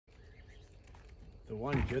The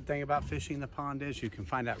one good thing about fishing the pond is you can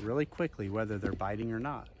find out really quickly whether they're biting or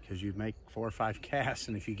not, because you make 4 or 5 casts,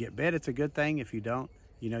 and if you get bit, it's a good thing. If you don't,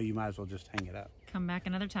 you know, you might as well just hang it up. Come back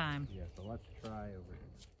another time. Yeah, so let's try over here.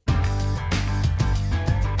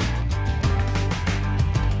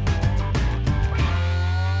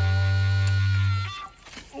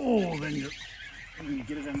 Oh, then you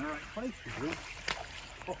get it in the right place.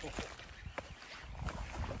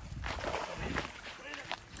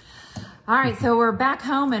 All right, so we're back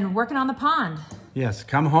home and working on the pond. Yes,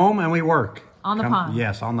 come home and we work. On the pond.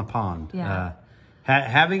 Yes, on the pond. Yeah.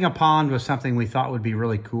 Having a pond was something we thought would be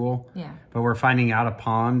really cool. Yeah. But we're finding out a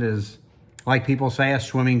pond is, like people say, a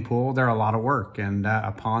swimming pool. They're a lot of work, and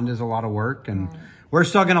a pond is a lot of work. And we're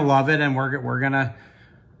still going to love it, and we're going to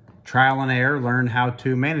trial and error, learn how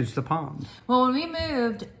to manage the pond. Well, when we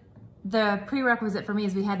moved, the prerequisite for me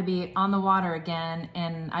is we had to be on the water again,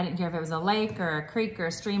 and I didn't care if it was a lake or a creek or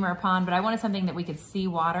a stream or a pond, but I wanted something that we could see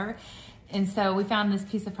water. And so we found this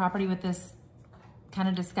piece of property with this kind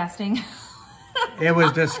of disgusting... It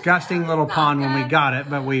was disgusting little pond when we got it,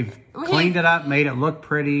 but we've cleaned it up, made it look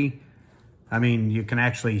pretty. I mean, you can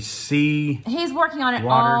actually see. He's working on it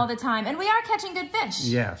all the time, and we are catching good fish.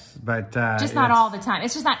 Yes, but just not all the time.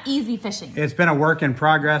 It's just not easy fishing. It's been a work in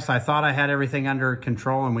progress. I thought I had everything under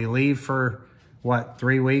control, and we leave for what,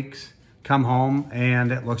 3 weeks, come home,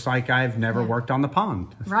 and it looks like I've never worked on the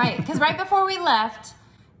pond. Right, because right before we left,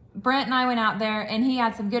 Brent and I went out there, and he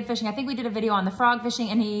had some good fishing. I think we did a video on the frog fishing,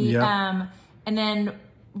 and he and then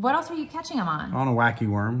what else were you catching them on? On a wacky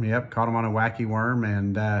worm. Yep, caught them on a wacky worm.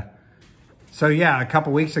 And so, yeah, a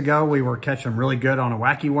couple weeks ago, we were catching them really good on a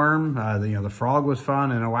wacky worm. You know, the frog was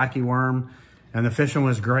fun and a wacky worm. And the fishing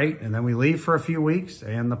was great. And then we leave for a few weeks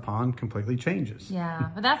and the pond completely changes.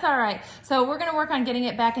 Yeah, but that's all right. So we're going to work on getting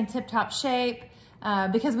it back in tip-top shape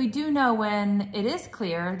because we do know when it is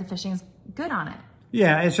clear, the fishing's good on it.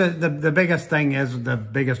 Yeah, it's just, the biggest thing is, the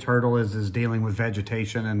biggest hurdle is dealing with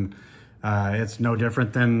vegetation. And it's no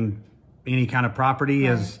different than any kind of property.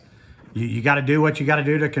 Is you got to do what you got to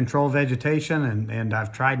do to control vegetation, and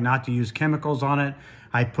I've tried not to use chemicals on it.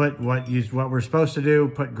 I put what we're supposed to do,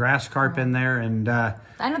 put grass carp in there, and I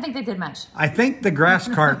don't think they did much. I think the grass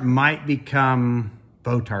carp might become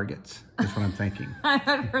bow targets, is what I'm thinking. I've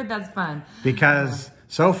heard that's fun. Because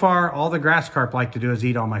so far, all the grass carp like to do is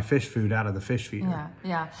eat all my fish food out of the fish feeder.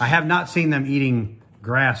 Yeah. I have not seen them eating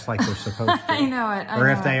grass like they're supposed to. I know it. Or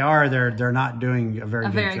if they are, they're not doing a very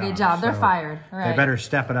good job. They're fired. Right. They better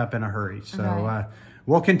step it up in a hurry. So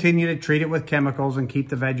we'll continue to treat it with chemicals and keep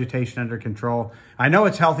the vegetation under control. I know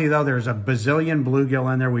it's healthy, though. There's a bazillion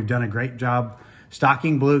bluegill in there. We've done a great job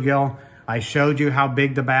stocking bluegill. I showed you how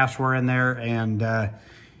big the bass were in there, and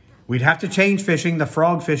we'd have to change fishing. The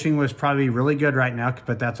frog fishing was probably really good right now,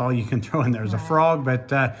 but that's all you can throw in there is a frog.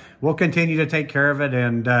 But we'll continue to take care of it,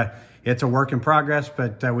 and it's a work in progress,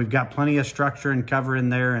 but we've got plenty of structure and cover in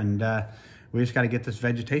there, and we just got to get this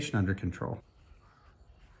vegetation under control.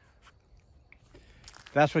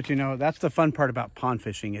 That's what you know. That's the fun part about pond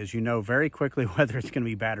fishing, is you know very quickly whether it's going to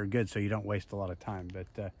be bad or good, so you don't waste a lot of time.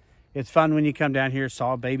 But it's fun when you come down here.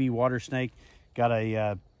 Saw a baby water snake, got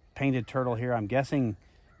a painted turtle here. I'm guessing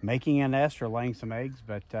making a nest or laying some eggs,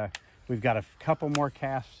 but we've got a couple more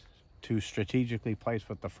casts to strategically place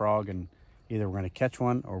with the frog, and either we're going to catch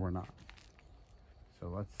one or we're not. So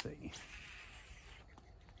let's see.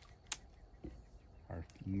 Our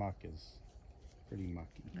muck is pretty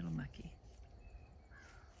mucky. A little mucky.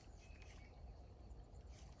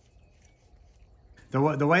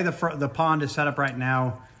 The way the pond is set up right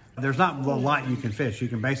now, there's not a lot you can fish. You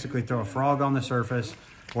can basically throw a frog on the surface,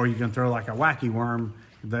 or you can throw like a wacky worm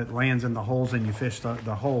that lands in the holes and you fish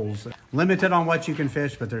the holes. Limited on what you can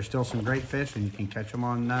fish, but there's still some great fish, and you can catch them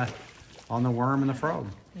on the worm and the frog.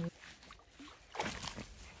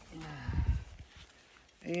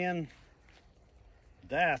 And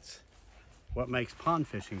that's what makes pond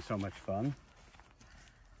fishing so much fun.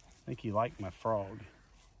 I think you like my frog.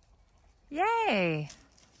 Yay!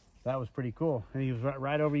 That was pretty cool. And he was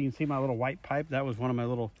right over, you can see my little white pipe. That was one of my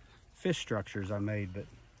little fish structures I made, but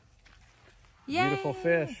yay! Beautiful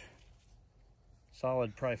fish.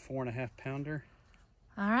 Solid, probably 4.5 pounder.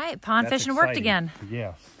 All right, pond fishing worked again.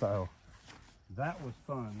 Yes, so that was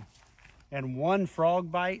fun. And one frog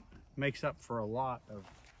bite makes up for a lot of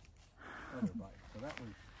other bites. So that was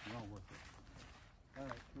well worth it. All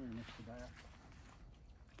right, come here, Mr. Bass.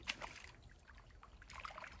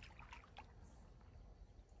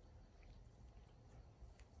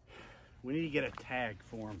 We need to get a tag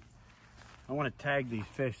for them. I want to tag these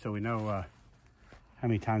fish so we know how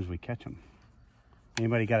many times we catch them.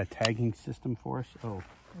 Anybody got a tagging system for us? Oh,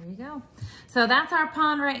 There you go. So that's our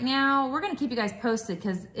pond right now. We're going to keep you guys posted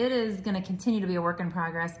because it is going to continue to be a work in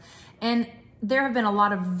progress. And there have been a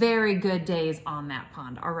lot of very good days on that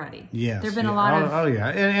pond already. Yes. There have been a lot of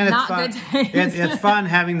and not it's fun. good days. It's fun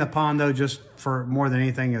having the pond, though, just for more than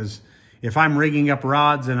anything is if I'm rigging up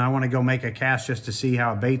rods and I want to go make a cast just to see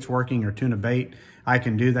how a bait's working or tune a bait, I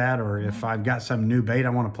can do that. Or if I've got some new bait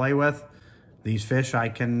I want to play with, these fish I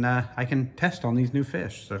can test on these new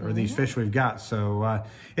fish or these fish we've got. So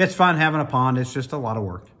it's fun having a pond. It's just a lot of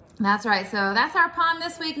work. That's right. So that's our pond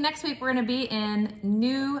this week. Next week, we're going to be in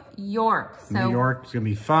New York. So New York is going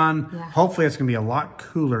to be fun. Yeah. Hopefully, it's going to be a lot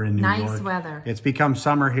cooler in New York. Nice weather. It's become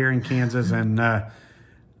summer here in Kansas, and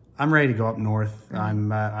I'm ready to go up north.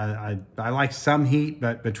 I like some heat,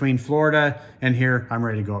 but between Florida and here, I'm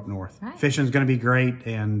ready to go up north. Right. Fishing's going to be great,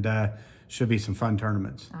 and should be some fun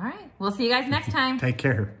tournaments. All right. We'll see you guys next time. Take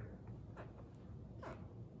care.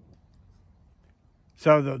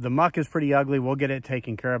 So the muck is pretty ugly. We'll get it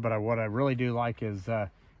taken care of, but what I really do like is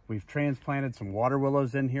we've transplanted some water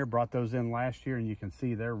willows in here, brought those in last year, and you can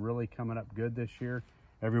see they're really coming up good this year.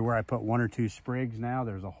 Everywhere I put 1 or 2 sprigs now,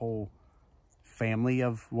 there's a whole family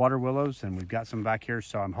of water willows, and we've got some back here.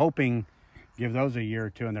 So I'm hoping give those a year or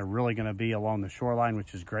 2, and they're really going to be along the shoreline,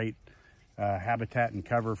 which is great habitat and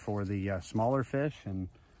cover for the smaller fish, and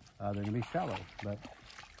they're going to be shallow.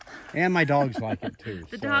 And my dogs like it too.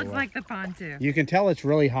 The dogs like the pond too. You can tell it's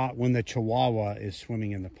really hot when the Chihuahua is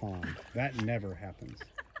swimming in the pond. That never happens.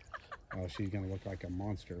 Oh, she's going to look like a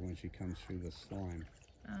monster when she comes through the slime.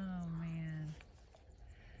 Oh, man.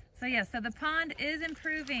 So, yeah, so the pond is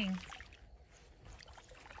improving.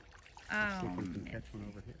 Let's see if we can catch one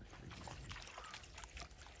over here.